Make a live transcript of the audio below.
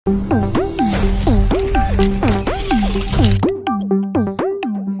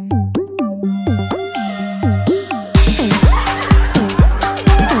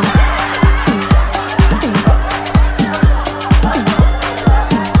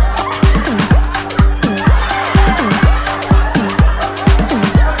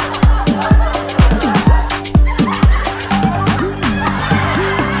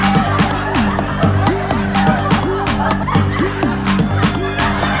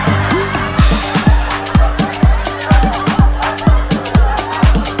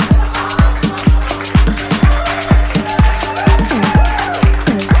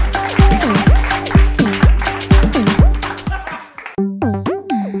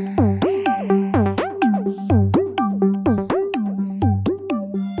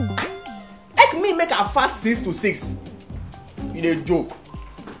6 to 6. You dey joke.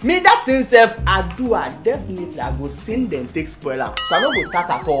 Me that thing self I definitely I go sin them take spoil am. So I no go start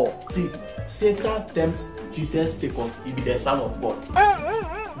at all. See, Satan tempt Jesus sake of he be the son of God.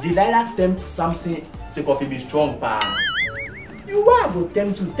 Delilah tempt Samson sake of he be strong pa. You why I go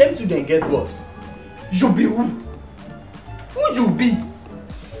tempt you then get what? You be who? Who you be?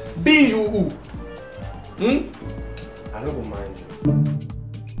 Be you who? I no go mind you.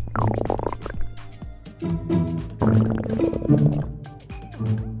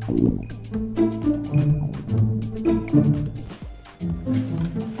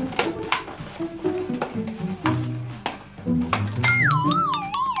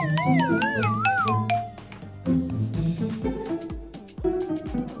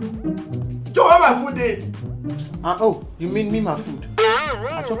 Joe, where my food dey? Oh, you mean me my food?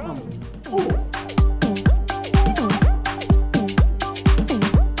 I chop am. Oh.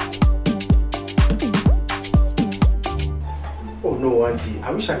 Oh no, auntie.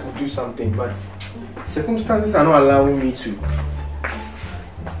 I wish I could do something, but circumstances are not allowing me to.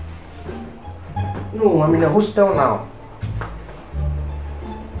 No, I'm in a hostel now.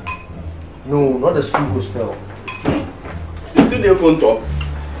 No, not the school hostel. You still there phone talk?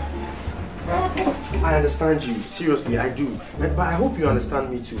 I understand you. Seriously, I do. But I hope you understand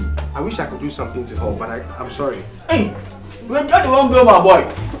me too. I wish I could do something to help, but I'm sorry. Hey, when you the one blow my boy.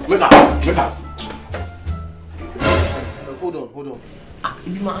 Wake up. Hold on.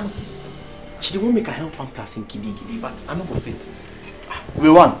 It be my auntie. She don't make a help am class in Kidi, but I no go fit. We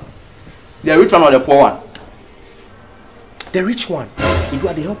won. The rich one or the poor one? The rich one. He do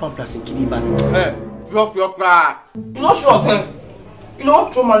the help am class in Kidi, but Hey, your cry. you not sure thing. You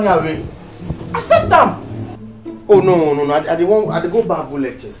don't throw money away. Accept them. Oh no. I dey go back go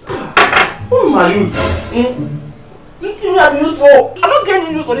lectures. Oh my youth. You think I be useful? I'm not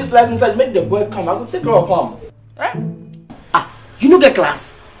getting used for this life inside. Make the boy come. I go take care of him. You know the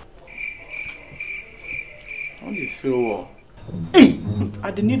class. How do you feel? Hey, I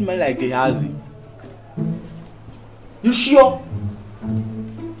don't need money like Gehazi. You sure?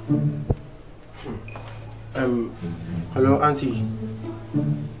 Hello, auntie.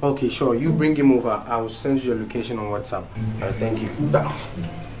 Okay, sure. You bring him over. I'll send you your location on WhatsApp. Thank you.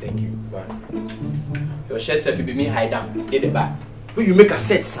 Thank you. Bye. Your shirt self will be me hide down. Get the back. But you make a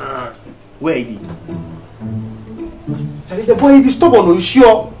set, son. Where is he? Charlie, the boy he be stubborn. Are you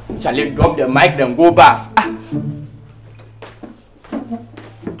sure? Charlie, drop the mic, then go bath.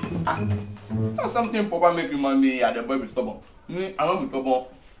 Something Papa make you man me and the boy be stubborn. Me, I don't be stubborn.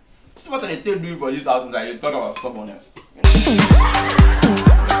 See what I tell you for this house inside. You talk about stubbornness.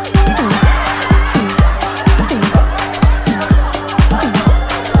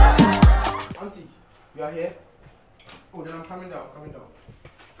 Auntie, you are here? Oh, then I'm coming down.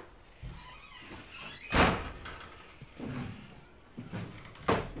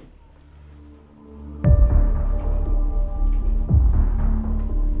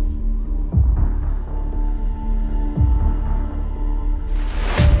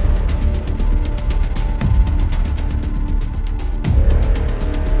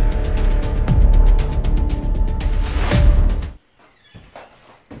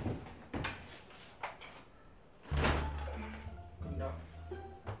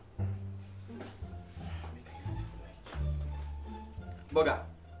 Boga,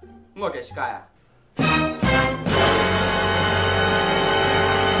 ngoke shikaya.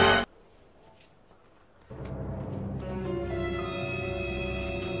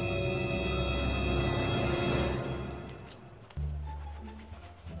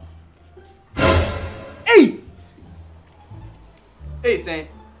 Hey, son.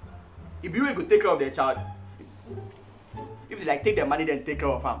 If you could take care of the child, if they like take the money, then take care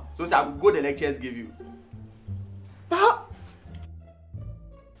of him. So I could go the lectures give you. But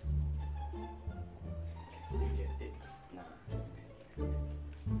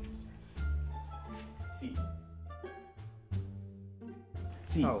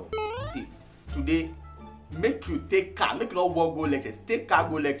See, today, make you take car, make you not walk go lectures, take car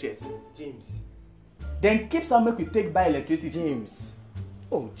go lectures. James. Then keep some make you take buy electricity. James.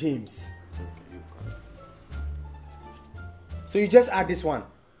 Oh, James. So you just add this one?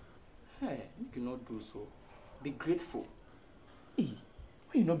 Hey, you cannot do so. Be grateful. Hey,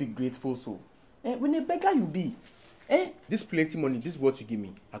 why you not be grateful so? When a beggar you be. This plenty money, this is what you give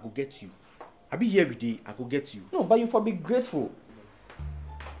me. I go get you. I be here every day, I go get you. No, but you for be grateful.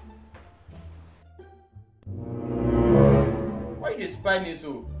 Why you spy me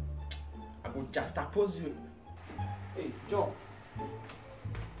so? I go just oppose you. Hey, John.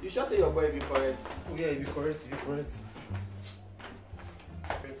 You sure say your boy be correct? Oh yeah, be correct. Wait.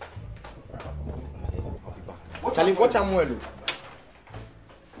 I'll be Charlie, watch out well.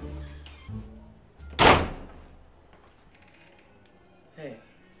 Hey,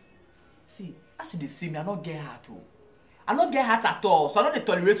 see, as you see me, I not get heart too. I not get heart at all, so I don't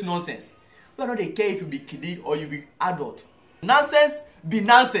tolerate nonsense. We don't care if you be kiddie or you be adult. Nonsense be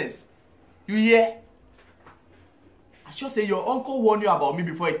nonsense. You hear? I should say your uncle warned you about me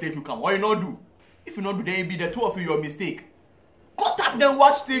before he take you come. What you not do? If you not do, then it be the two of you your mistake. Cut up then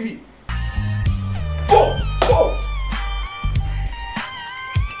watch TV. Go! Go!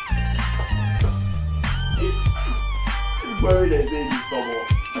 This boy they say this stubborn.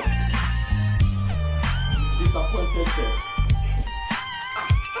 Disappointed self.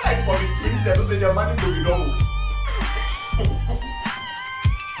 I like for me 27 say your money go be double.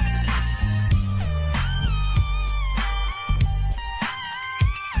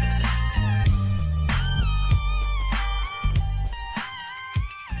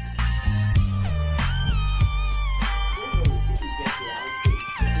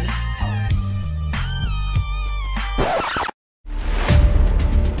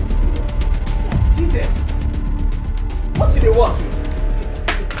 What did they want to?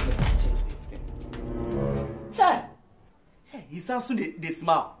 Change this thing. Hey, hey, he sounds so they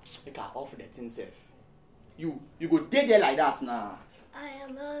smile. They can offer the thing safe. You go dead there like that now. I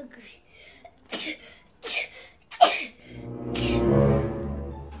am hungry.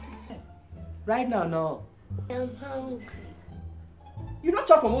 Right now, no. I am hungry. You not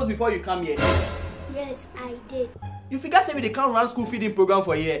chop from us before you come here. Yes, I did. You figure say they can't run school feeding program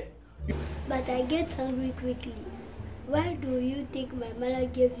for here. But I get hungry quickly. Why do you think my mother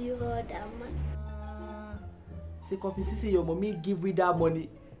gave you all that money? Say coffee, say your mommy give you that money.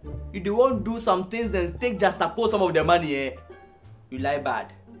 You don't want do some things, then take just suppose some of the money, eh? You lie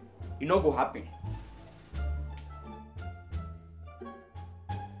bad. You not go happen.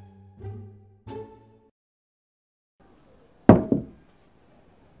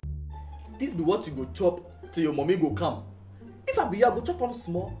 This be what you go chop till your mommy go come. If I be you, I go chop on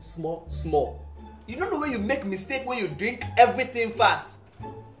small. You don't know when you make mistake when you drink everything fast.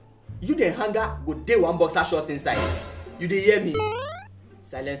 You the hunger go day one boxer shorts inside. You dey hear me?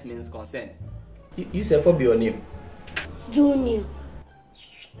 Silence means consent. You say for be your name? Junior.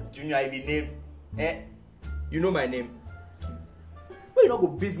 Junior, I be name. Eh? You know my name. Why you not go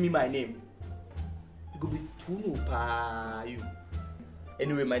biz me my name? You go be Tunu pa you.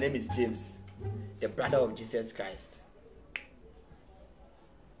 Anyway, my name is James, the brother of Jesus Christ.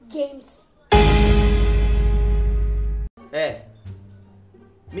 James. Hey,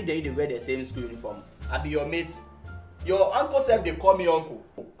 me then you wear the same school uniform. I be your mate. Your uncle said they call me uncle.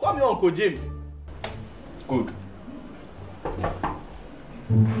 Call me Uncle James. Good.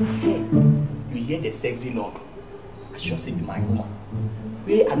 Hey, you hear the sexy knock? I sure say be my woman.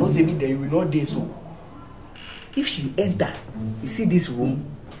 Wait, I know say me there you will not do so. If she enter, you see this room,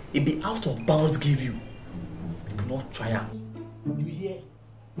 it be out of bounds give you. You cannot try out. You hear?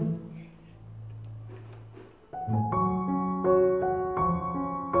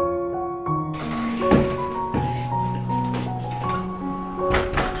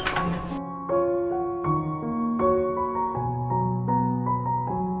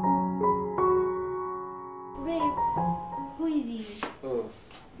 Babe, who is he? Oh,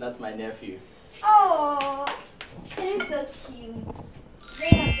 that's my nephew. Oh, he looks so cute.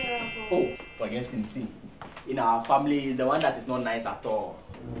 Very adorable. Oh, forget him, see. In our family, he's the one that is not nice at all.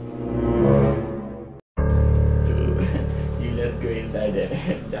 So, you let's go inside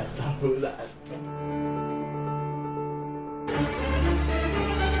there. Just suppose that.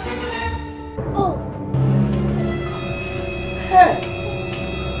 Oh, Hey!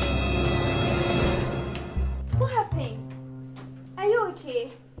 What happened? Are you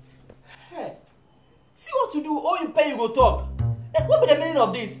okay? Hey! See what to do, or you pay, you go talk. Hey, what be the meaning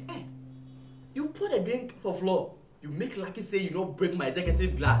of this? Hey, you put a drink for floor. You make Lucky say you don't break my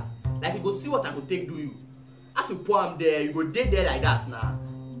executive glass. Like you go see what I go take do you. As you pour am there, you go dead there like that now.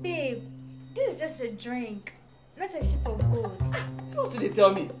 Babe, this is just a drink, not a ship of gold. See what they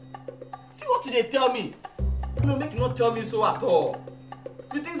tell me? See what they tell me? No, make you not tell me so at all.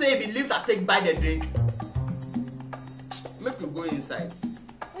 You think say if he leaves I take by the drink? Make you go inside.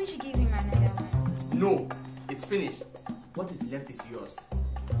 We should give him another one. No, it's finished. What is left is yours.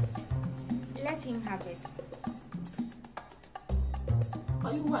 Let him have it.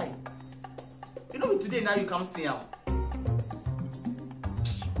 Are you why? You know today now you come see him.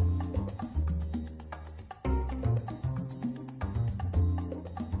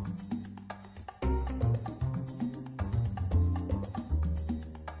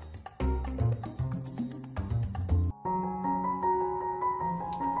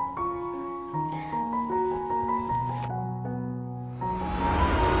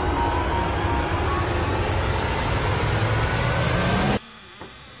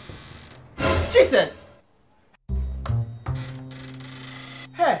 Jesus!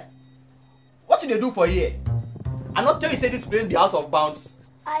 Hey, what did they do for here? I not tell you say this place be out of bounds.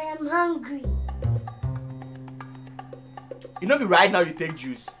 I am hungry. You know me right now you take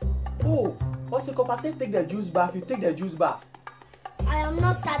juice. Oh, what's the cup? I say take the juice bath, you take the juice bath. I am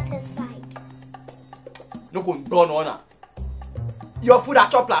not satisfied. No go burn on. Your food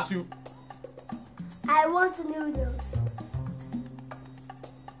at chop plus you. I want noodles.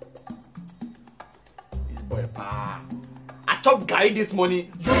 This boy pa. I chop Gary this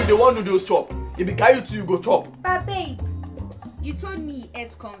morning. You be the one noodles chop. If be Gary too, you go chop. But babe, you told me he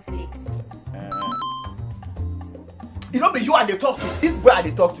ate cornflakes. You know be you and they talk to. This boy and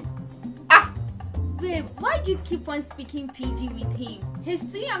they talk to. Ah! Babe, why do you keep on speaking PG with him?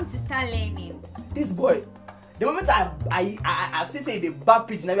 He's too young to start learning. This boy. The moment I say the bad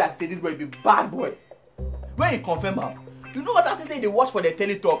pigeon, I say this boy be bad boy. When he confirm am, you know what I say they watch for the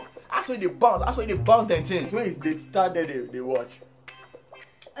teletalk. That's why they bounce them things. When they start there, they watch.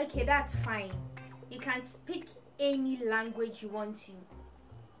 Okay, that's fine. You can speak any language you want to.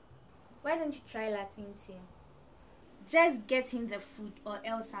 Why don't you try Latin too? Just get him the food or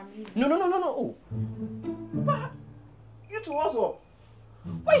else I'm leaving. No. Oh. What? You two also.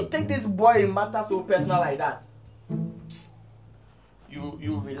 Why you take this boy in matter so personal like that?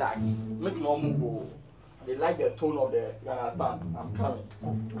 You relax. Make no move. Oh. They like the tone of the. You understand? I'm coming.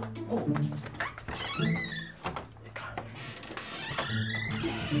 Oh.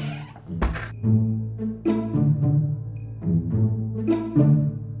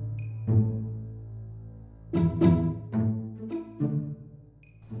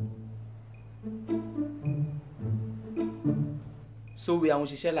 So we are going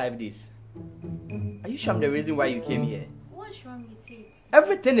to share like this. Are you sure I'm the reason why you came here? What's wrong with it?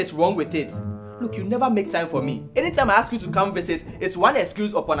 Everything is wrong with it. Look, you never make time for me. Anytime I ask you to come visit, it's one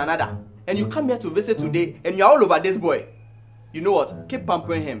excuse upon another. And you come here to visit today, and you're all over this boy. You know what? Keep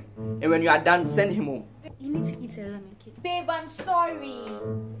pampering him. And when you are done, send him home. You need to eat a lemon cake. Babe, I'm sorry.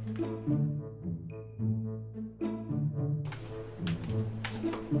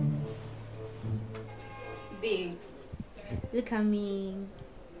 Babe, look at me.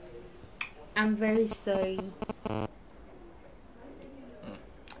 I'm very sorry.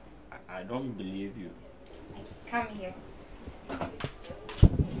 I don't believe you. Come here.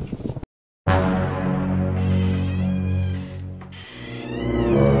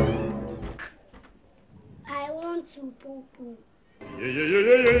 I want to poo poo.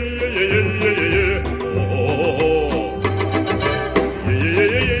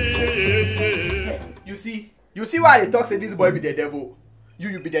 You see why they talk say this boy be the devil?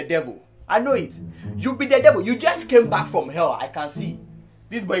 You be the devil. I know it. You be the devil. You just came back from hell. I can see.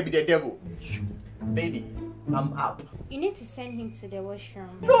 This boy be the devil. Baby, I'm up. You need to send him to the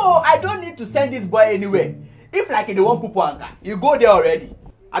washroom. No, I don't need to send this boy anywhere. If like they want pupu anka, you go there already.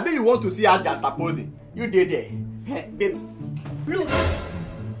 I bet you want to see us just opposing. You did there. Babe. Look,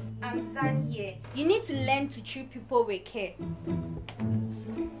 I'm done here. You need to learn to treat people with care.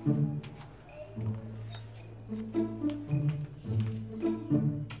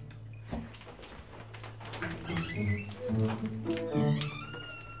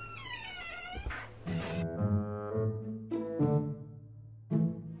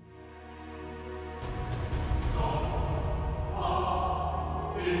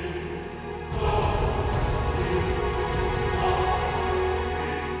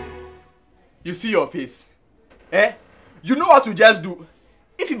 You see your face? Eh? You know what to just do.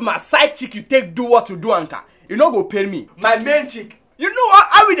 If it's my side chick you take do what to do, Anka, you no go pay me. My main chick. You know what?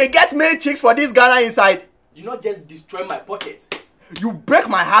 How will they get main chicks for this Ghana inside? You not just destroy my pocket. You break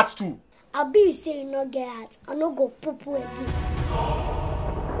my heart too. I'll be you say you no get heart. I no go poo poo again.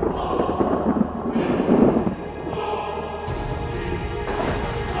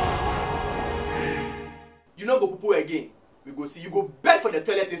 You no go poo poo again. We go see you go beg for the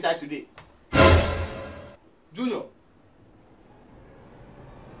toilet inside today. Junior.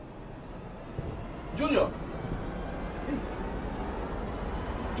 Junior. Hey.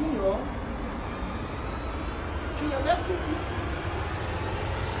 Junior. Junior, let's go.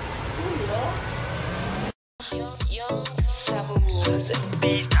 Junior. Just young.